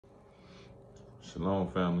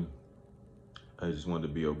Shalom, family. I just wanted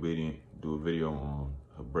to be obedient, do a video on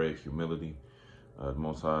Hebraic humility. The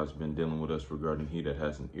Most High has been dealing with us regarding he that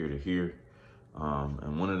has an ear to hear.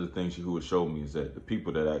 And one of the things Yahuah showed me is that the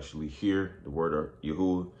people that actually hear the word of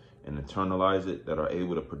Yahuah and internalize it, that are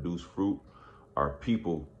able to produce fruit, are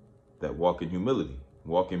people that walk in humility,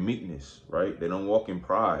 walk in meekness, right? They don't walk in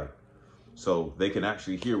pride. So they can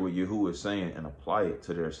actually hear what Yahuah is saying and apply it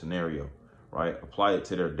to their scenario, right? Apply it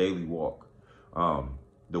to their daily walk.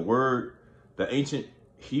 The ancient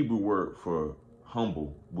Hebrew word for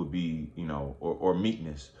humble would be, or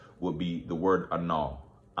meekness would be the word anah,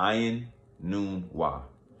 ayin, noon, wa,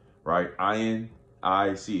 right? Ayin,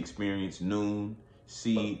 I, see, experience, noon,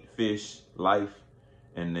 seed, fish, life,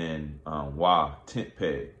 and then wa, tent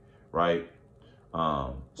peg, right?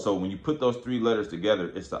 So when you put those three letters together,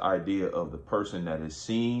 it's the idea of the person that is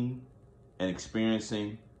seeing and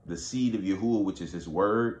experiencing the seed of Yahuah, which is his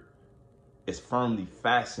word, is firmly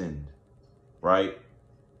fastened, right?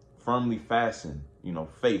 Firmly fastened,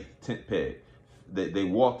 faith, tent peg. They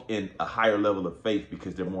walk in a higher level of faith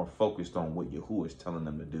because they're more focused on what Yahuah is telling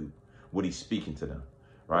them to do, what he's speaking to them,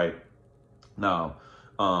 right? Now,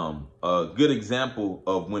 a good example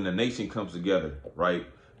of when a nation comes together, right,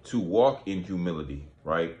 to walk in humility,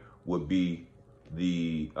 right, would be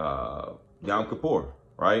the Yom Kippur,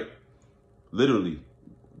 right? Literally,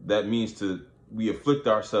 that means we afflict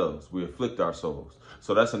ourselves, we afflict our souls.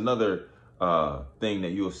 So that's another thing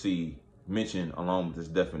that you'll see mentioned along with this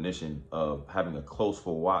definition of having a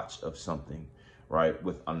closeful watch of something, right?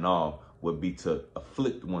 With anah would be to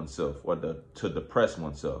afflict oneself or to depress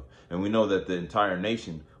oneself. And we know that the entire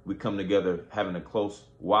nation, we come together having a close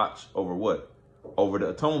watch over what? Over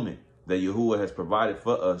the atonement that Yahuah has provided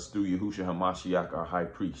for us through Yahushua HaMashiach, our high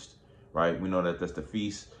priest, right? We know that that's the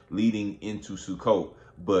feast leading into Sukkot,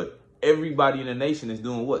 but everybody in the nation is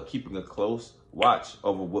doing what? Keeping a close watch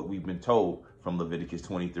over what we've been told from Leviticus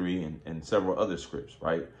 23 and several other scripts,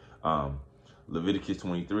 right? Leviticus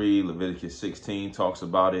 23, Leviticus 16 talks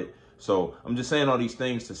about it. So I'm just saying all these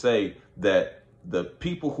things to say that the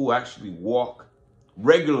people who actually walk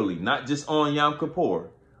regularly, not just on Yom Kippur,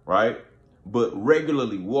 right, but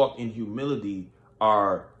regularly walk in humility,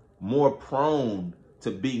 are more prone to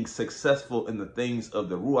being successful in the things of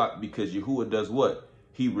the Ruach, because Yahuah does what?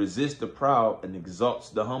 He resists the proud and exalts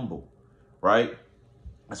the humble, right?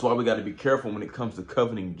 That's why we got to be careful when it comes to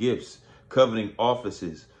coveting gifts, coveting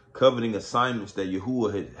offices, coveting assignments that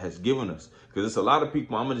Yahuah has given us. Because it's a lot of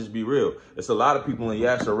people, I'm going to just be real, it's a lot of people in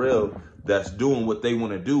Yasharel that's doing what they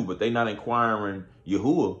want to do, but they not inquiring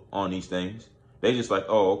Yahuah on these things. They just like,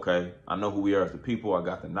 oh, okay, I know who we are as the people. I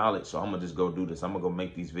got the knowledge, so I'm going to just go do this. I'm going to go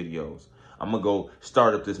make these videos. I'm going to go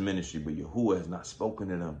start up this ministry. But Yahuah has not spoken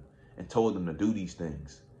to them and told them to do these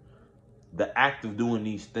things. The act of doing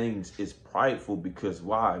these things is prideful because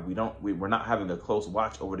why? We're not having a close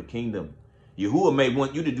watch over the kingdom. Yahuah may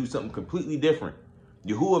want you to do something completely different.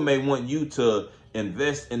 Yahuah may want you to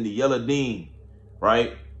invest in the Yeladim,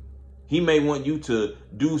 right? He may want you to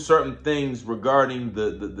do certain things regarding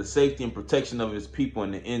the safety and protection of his people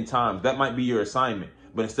in the end times. That might be your assignment.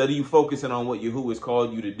 But instead of you focusing on what Yahuah has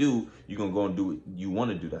called you to do, you're going to go and do what you want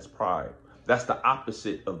to do. That's pride. That's the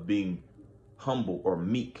opposite of being humble or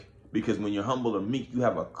meek. Because when you're humble or meek, you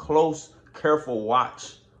have a close, careful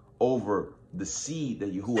watch over the seed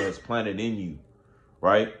that Yahuah has planted in you,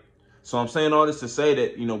 right? So I'm saying all this to say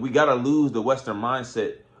that, we got to lose the Western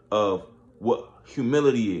mindset of what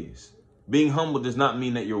humility is. Being humble does not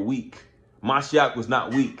mean that you're weak. Mashiach was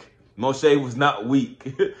not weak. Moshe was not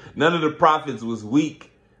weak. None of the prophets was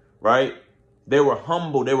weak, right? They were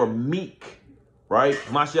humble. They were meek, right?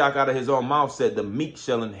 Mashiach out of his own mouth said, the meek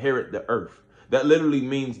shall inherit the earth. That literally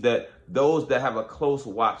means that those that have a close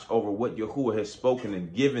watch over what Yahuah has spoken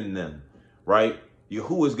and given them, right?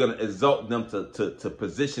 Yahuah is going to exalt them to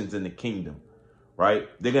positions in the kingdom, right?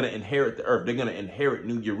 They're going to inherit the earth. They're going to inherit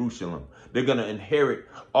New Jerusalem. They're going to inherit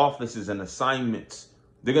offices and assignments.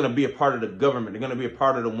 They're going to be a part of the government. They're going to be a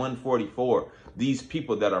part of the 144. These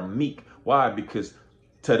people that are meek. Why? Because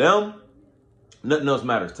to them, nothing else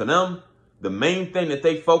matters. To them, the main thing that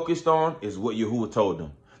they focused on is what Yahuah told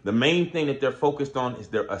them. The main thing that they're focused on is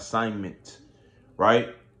their assignment,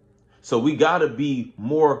 right? So we got to be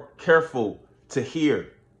more careful to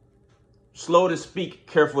hear. Slow to speak,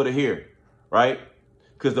 careful to hear, right?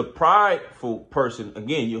 Because the prideful person,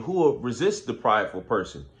 again, Yahuah resists the prideful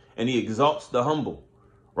person and he exalts the humble,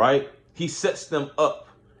 right? He sets them up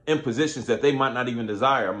in positions that they might not even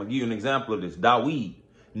desire. I'm going to give you an example of this. Dawid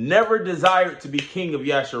never desired to be king of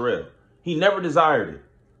Yasharel. He never desired it.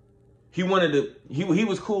 He wanted to, he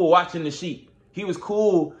was cool watching the sheep. He was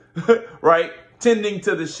cool, right, tending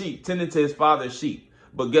to the sheep, tending to his father's sheep.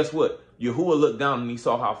 But guess what? Yahuah looked down and he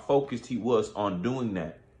saw how focused he was on doing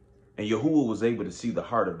that. And Yahuah was able to see the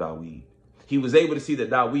heart of Dawid. He was able to see that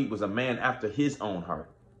Dawid was a man after his own heart.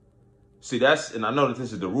 See, and I know that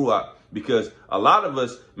this is the Ruach, because a lot of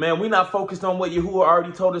us, man, we're not focused on what Yahuah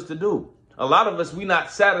already told us to do. A lot of us, we're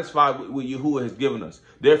not satisfied with what Yahuah has given us.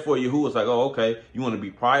 Therefore, Yahuah's like, oh, okay, you want to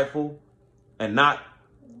be prideful and not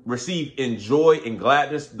receive in joy and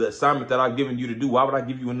gladness the assignment that I've given you to do. Why would I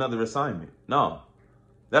give you another assignment? No.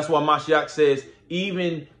 That's why Mashiach says,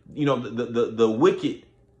 even, the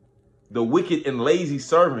wicked and lazy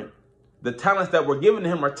servant, the talents that were given to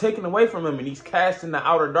him are taken away from him, and he's cast in the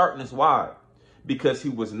outer darkness. Why? Because he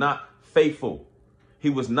was not faithful.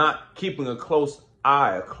 He was not keeping a close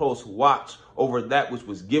eye, a close watch over that which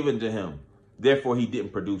was given to him. Therefore, he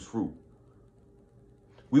didn't produce fruit.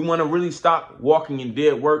 We want to really stop walking in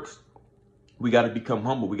dead works. We got to become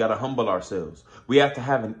humble. We got to humble ourselves. We have to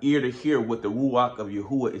have an ear to hear what the Ruach of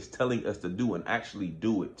Yahuah is telling us to do and actually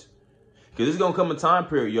do it. Because it's going to come a time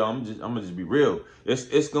period, y'all. I'm going to just be real.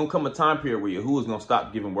 It's going to come a time period where Yahuah is going to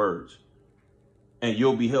stop giving words. And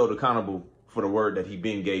you'll be held accountable for the word that he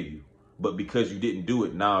been gave you. But because you didn't do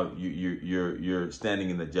it, now you're standing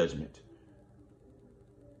in the judgment.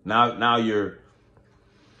 Now you're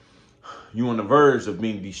on the verge of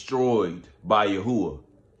being destroyed by Yahuah.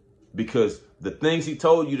 Because the things he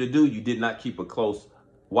told you to do, you did not keep a close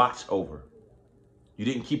watch over. You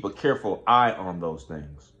didn't keep a careful eye on those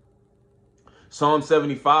things. Psalm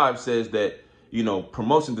 75 says that,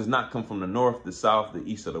 promotion does not come from the north, the south, the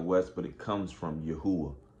east, or the west, but it comes from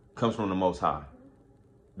Yahuah, comes from the Most High.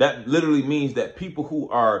 That literally means that people who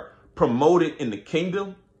are promoted in the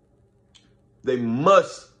kingdom, they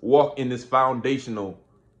must walk in this foundational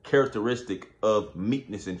characteristic of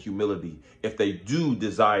meekness and humility if they do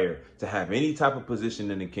desire to have any type of position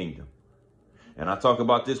in the kingdom. And I talk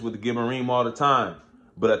about this with the Giberim all the time.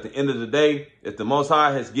 But at the end of the day, if the Most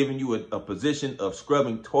High has given you a position of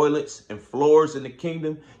scrubbing toilets and floors in the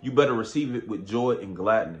kingdom, you better receive it with joy and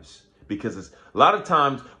gladness. Because a lot of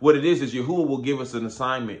times what it is Yahuah will give us an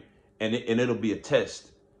assignment and it'll be a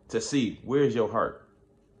test to see where's your heart,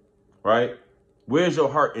 right? Where's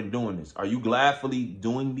your heart in doing this? Are you gladfully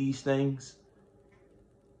doing these things?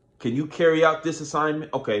 Can you carry out this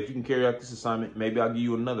assignment? Okay, if you can carry out this assignment, maybe I'll give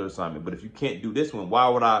you another assignment. But if you can't do this one, why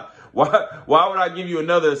would I give you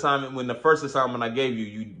another assignment when the first assignment I gave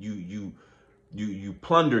you, you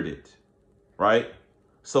plundered it, right?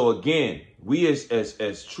 So again, we as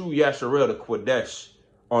true Yasharel, the Kodesh,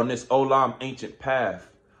 on this Olam ancient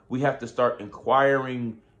path, we have to start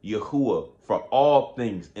inquiring Yahuah for all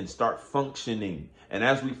things and start functioning. And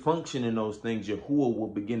as we function in those things, Yahuah will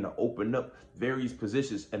begin to open up various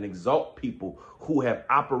positions and exalt people who have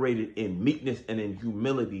operated in meekness and in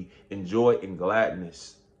humility, in joy and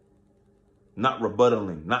gladness. Not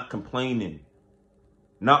rebuttaling, not complaining,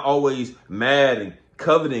 not always mad and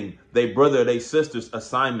coveting their brother or their sister's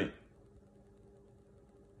assignment.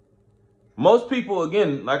 Most people,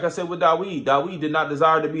 again, like I said with Dawid did not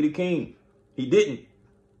desire to be the king. He didn't.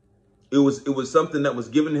 It was something that was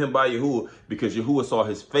given to him by Yahuah because Yahuah saw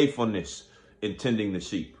his faithfulness in tending the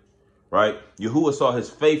sheep, right? Yahuah saw his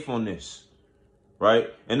faithfulness, right?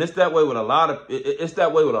 And it's that way with a lot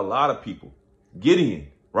of people. Gideon,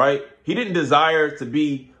 right? He didn't desire to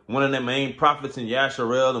be one of the main prophets in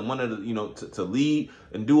Yasharel and one of the, to lead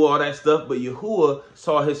and do all that stuff. But Yahuah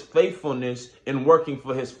saw his faithfulness in working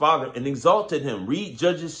for his father and exalted him. Read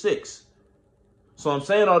Judges 6. So I'm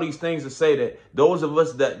saying all these things to say that those of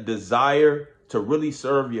us that desire to really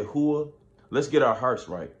serve Yahuah, let's get our hearts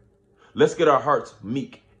right. Let's get our hearts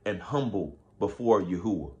meek and humble before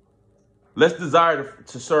Yahuah. Let's desire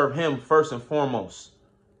to serve him first and foremost,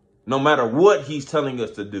 no matter what he's telling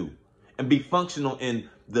us to do, and be functional in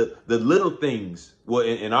the little things. Well,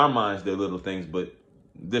 in our minds, they're little things, but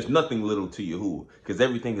there's nothing little to Yahuah because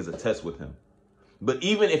everything is a test with him. But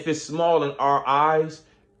even if it's small in our eyes,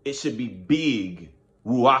 it should be big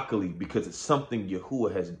ruachally because it's something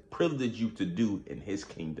Yahuah has privileged you to do in his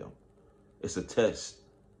kingdom. It's a test.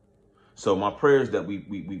 So my prayer is that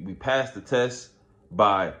we pass the test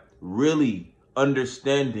by really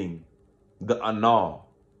understanding the anal,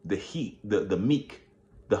 the heat, the meek,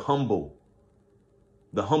 the humble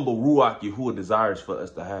ruach Yahuah desires for us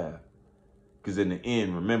to have. Because in the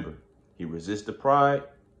end, remember, he resists the pride,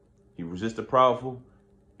 he resists the proudful,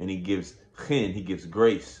 and he gives chen, he gives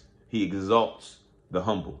grace. He exalts the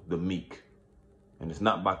humble, the meek. And it's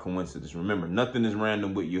not by coincidence. Remember, nothing is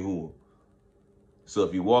random with Yahuah. So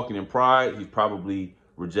if you're walking in pride, he's probably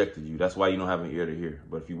rejected you. That's why you don't have an ear to hear.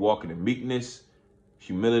 But if you're walking in meekness,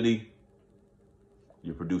 humility,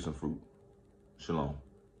 you're producing fruit. Shalom.